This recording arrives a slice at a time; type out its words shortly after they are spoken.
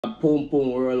Pum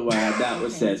pum worldwide, that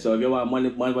was said. So if you want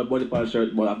money for a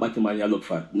shirt, but a bottom man, you look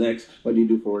fat. Next, what do you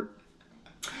do for it?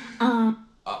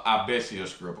 I bet she a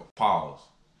stripper. Pause.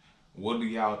 What do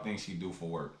y'all think she do for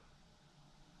work?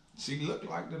 She look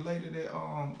like the lady that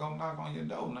gonna knock on your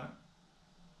door now.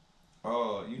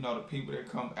 You know the people that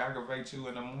come aggravate you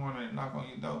in the morning and knock on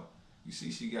your door. You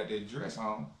see, she got that dress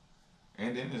on,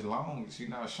 and then it's long. She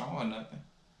not showing nothing.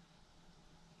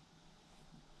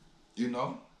 You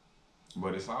know.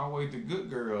 But it's always the good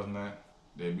girls now.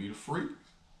 They be the freaks.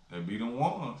 They be the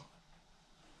ones.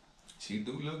 She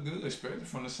do look good, especially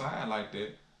from the side like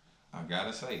that. I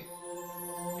gotta say,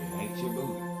 it ain't your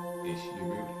booty. It's your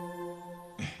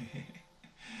beauty.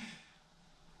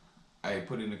 Hey,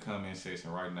 put in the comment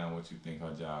section right now what you think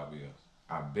her job is.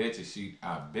 I bet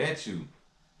you,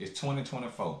 it's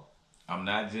 2024. I'm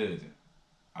not judging.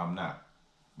 I'm not.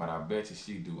 But I bet you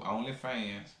she do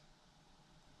OnlyFans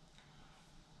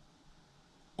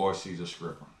or she's a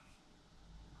stripper.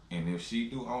 And if she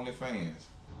do OnlyFans,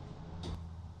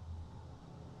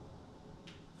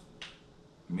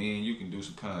 me and you can do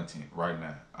some content right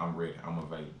now. I'm ready. I'm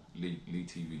available. Lee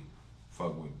TV.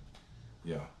 Fuck with me.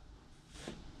 Yeah.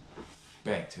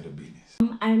 Back to the business.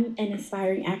 I'm an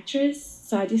aspiring actress,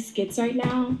 so I do skits right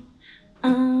now.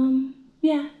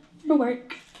 Yeah, for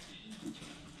work.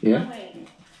 Yeah.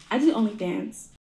 I do OnlyFans.